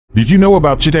Did you know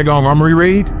about Chittagong Armoury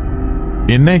Raid?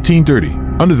 In 1930,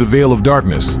 under the veil of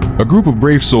darkness, a group of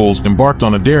brave souls embarked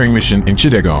on a daring mission in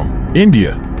Chittagong,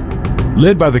 India.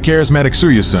 Led by the charismatic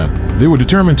Surya Sen, they were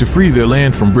determined to free their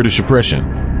land from British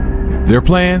oppression. Their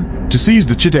plan? To seize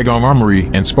the Chittagong Armory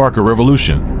and spark a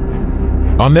revolution.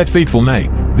 On that fateful night,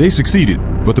 they succeeded,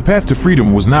 but the path to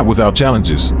freedom was not without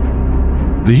challenges.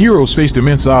 The heroes faced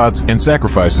immense odds and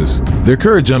sacrifices, their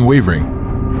courage unwavering.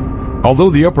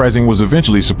 Although the uprising was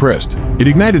eventually suppressed, it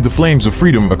ignited the flames of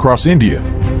freedom across India.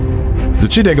 The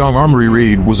Chittagong Armoury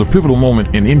Raid was a pivotal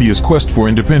moment in India's quest for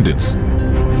independence.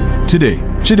 Today,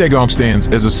 Chittagong stands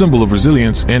as a symbol of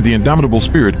resilience and the indomitable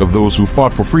spirit of those who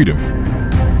fought for freedom.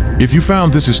 If you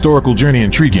found this historical journey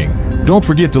intriguing, don't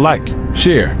forget to like,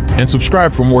 share, and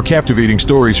subscribe for more captivating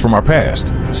stories from our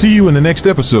past. See you in the next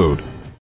episode.